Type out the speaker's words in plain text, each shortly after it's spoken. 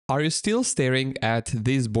Are you still staring at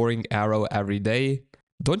this boring arrow every day?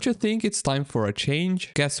 Don't you think it's time for a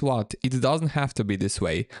change? Guess what? It doesn't have to be this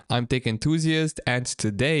way. I'm Tech Enthusiast, and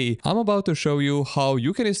today I'm about to show you how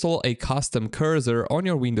you can install a custom cursor on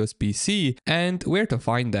your Windows PC and where to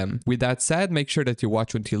find them. With that said, make sure that you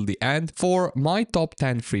watch until the end for my top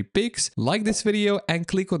 10 free picks. Like this video and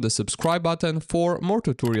click on the subscribe button for more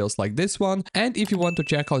tutorials like this one. And if you want to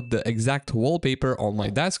check out the exact wallpaper on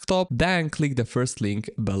my desktop, then click the first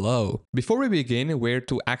link below. Before we begin where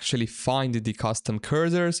to actually find the custom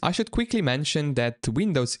cursor, I should quickly mention that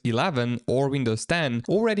Windows 11 or Windows 10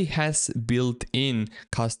 already has built-in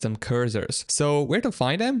custom cursors. So where to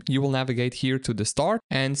find them? You will navigate here to the start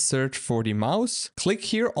and search for the mouse. Click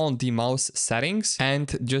here on the mouse settings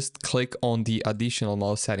and just click on the additional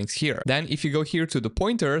mouse settings here. Then if you go here to the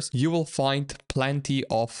pointers, you will find plenty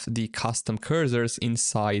of the custom cursors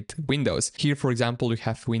inside Windows. Here, for example, you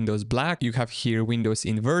have Windows Black, you have here Windows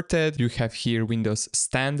Inverted, you have here Windows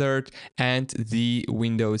Standard, and the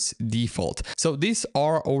Windows Default. So these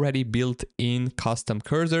are already built-in custom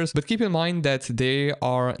cursors, but keep in mind that they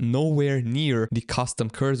are nowhere near the custom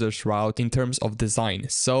cursors route in terms of design.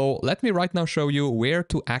 So let me right now show you where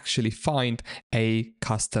to actually find a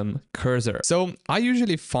custom cursor. So I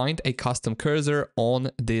usually find a custom cursor on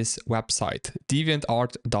this website,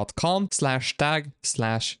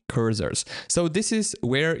 deviantart.com/tag/cursors. So this is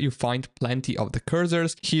where you find plenty of the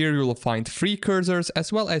cursors. Here you will find free cursors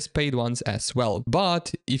as well as paid ones as well. But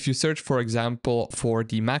if you search, for example, for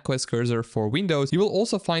the macOS cursor for Windows, you will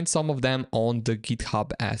also find some of them on the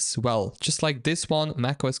GitHub as well. Just like this one,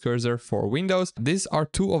 macOS cursor for Windows. These are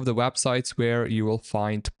two of the websites where you will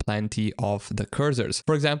find plenty of the cursors.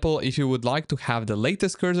 For example, if you would like to have the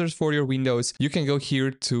latest cursors for your Windows, you can go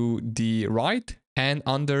here to the right. And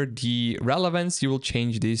under the relevance, you will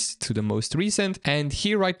change this to the most recent. And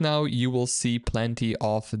here right now, you will see plenty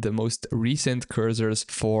of the most recent cursors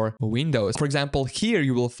for Windows. For example, here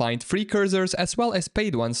you will find free cursors as well as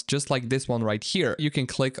paid ones, just like this one right here. You can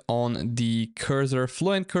click on the cursor,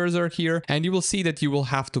 Fluent cursor here, and you will see that you will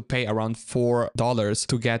have to pay around $4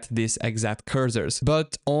 to get these exact cursors.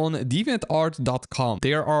 But on deviantart.com,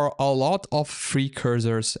 there are a lot of free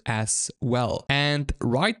cursors as well. And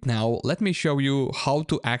right now, let me show you how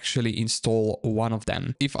to actually install one of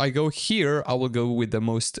them. If I go here, I will go with the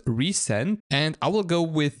most recent and I will go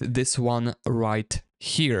with this one right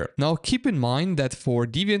here. Now keep in mind that for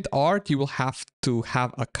DeviantArt you will have to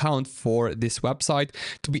have an account for this website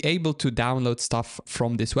to be able to download stuff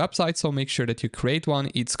from this website, so make sure that you create one.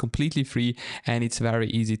 It's completely free and it's very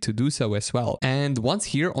easy to do so as well. And once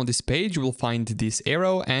here on this page you will find this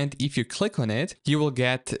arrow, and if you click on it you will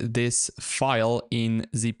get this file in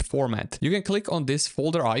zip format. You can click on this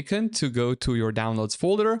folder icon to go to your downloads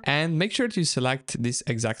folder and make sure to select this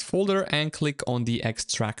exact folder and click on the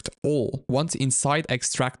extract all. Once inside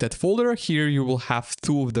extracted folder, here you will have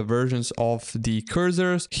two of the versions of the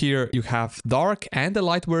cursors. Here you have dark and the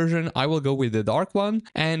light version. I will go with the dark one,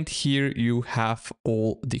 and here you have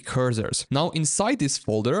all the cursors. Now inside this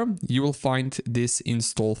folder you will find this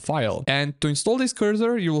install file, and to install this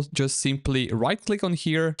cursor you will just simply right click on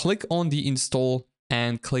here, click on the install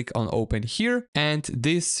and click on open here, and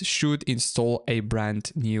this should install a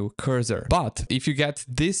brand new cursor. But if you get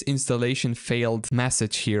this installation failed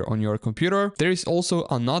message here on your computer, there is also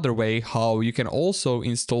another way how you can also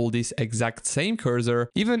install this exact same cursor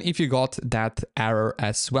even if you got that error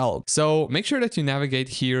as well. So make sure that you navigate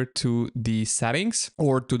here to the settings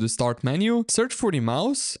or to the start menu, search for the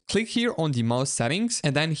mouse, click here on the mouse settings,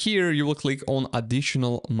 and then here you will click on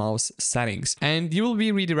additional mouse settings and you will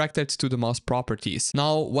be redirected to the mouse properties.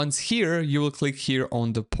 Now, once here, you will click here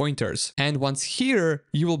on the pointers. And once here,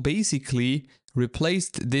 you will basically replace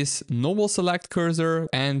this normal select cursor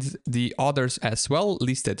and the others as well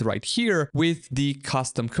listed right here with the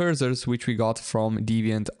custom cursors which we got from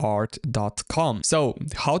deviantart.com. So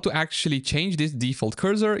how to actually change this default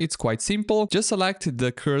cursor? It's quite simple. Just select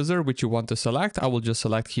the cursor which you want to select. I will just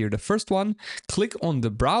select here the first one, click on the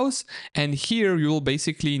browse, and here you will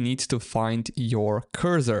basically need to find your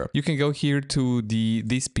cursor. You can go here to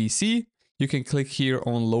this PC. You can click here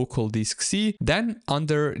on local disk C, then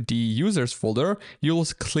under the users folder, you'll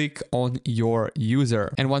click on your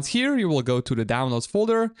user. And once here, you will go to the downloads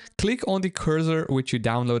folder, click on the cursor which you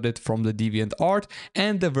downloaded from the DeviantArt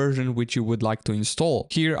and the version which you would like to install.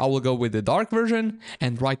 Here, I will go with the dark version.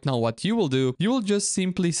 And right now what you will do, you will just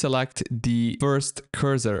simply select the first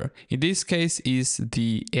cursor. In this case is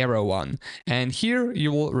the arrow one. And here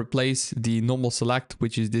you will replace the normal select,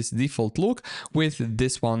 which is this default look, with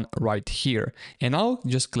this one right here. here. And now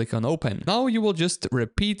just click on open. Now you will just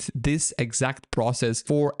repeat this exact process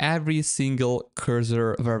for every single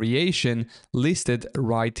cursor variation listed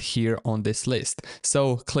right here on this list.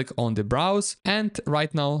 So click on the browse and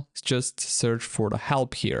right now just search for the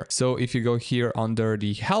help here. So if you go here under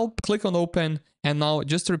the help, click on open, and now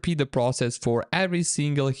just repeat the process for every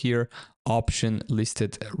single here option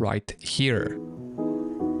listed right here.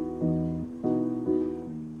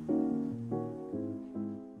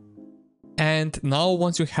 And now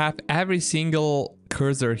once you have every single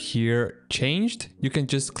cursor here changed, you can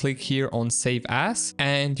just click here on save as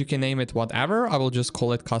and you can name it whatever. I will just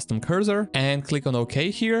call it custom cursor and click on OK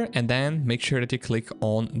here, and then make sure that you click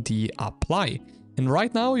on the apply. And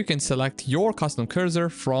right now you can select your custom cursor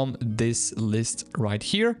from this list right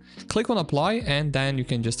here. Click on apply and then you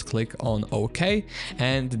can just click on OK.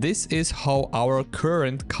 And this is how our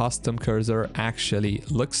current custom cursor actually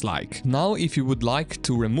looks like. Now, if you would like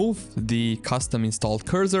to remove the custom installed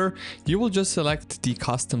cursor, you will just select the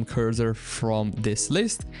custom cursor from this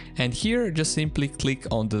list. And here just simply click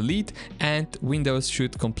on delete and Windows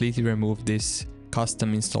should completely remove this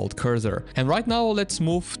custom installed cursor. And right now let's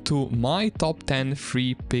move to my top 10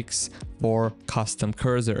 free picks for custom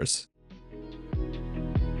cursors.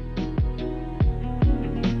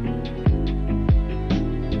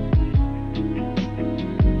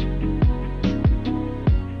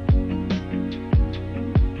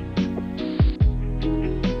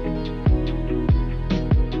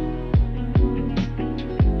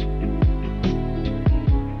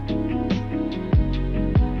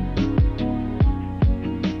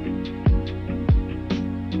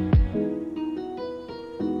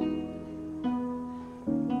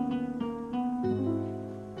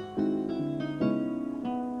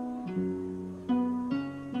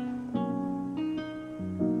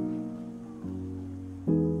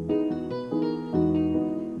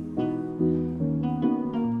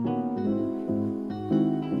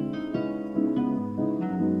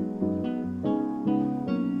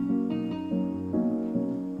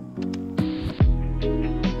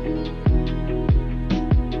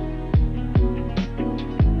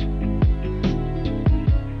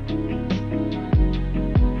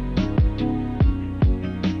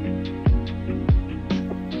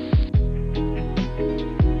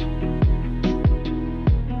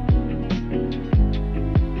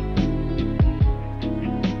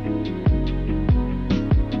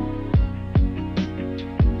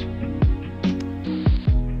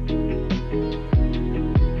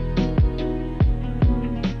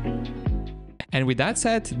 And with that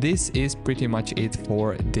said, this is pretty much it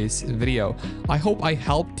for this video. I hope I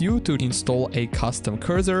helped you to install a custom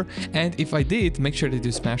cursor, and if I did, make sure that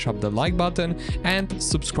you smash up the like button and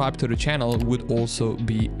subscribe to the channel would also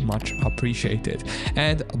be much appreciated.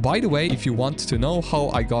 And by the way, if you want to know how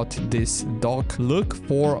I got this dock look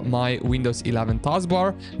for my Windows 11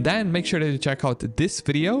 taskbar, then make sure that you check out this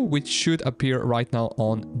video, which should appear right now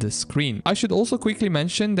on the screen. I should also quickly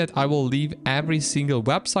mention that I will leave every single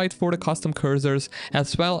website for the custom cursors,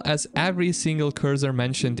 as well as every single cursor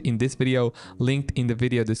mentioned in this video linked in the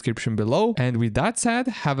video description below. And with that said,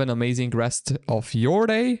 have an amazing rest of your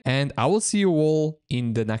day, and I will see you all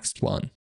in the next one.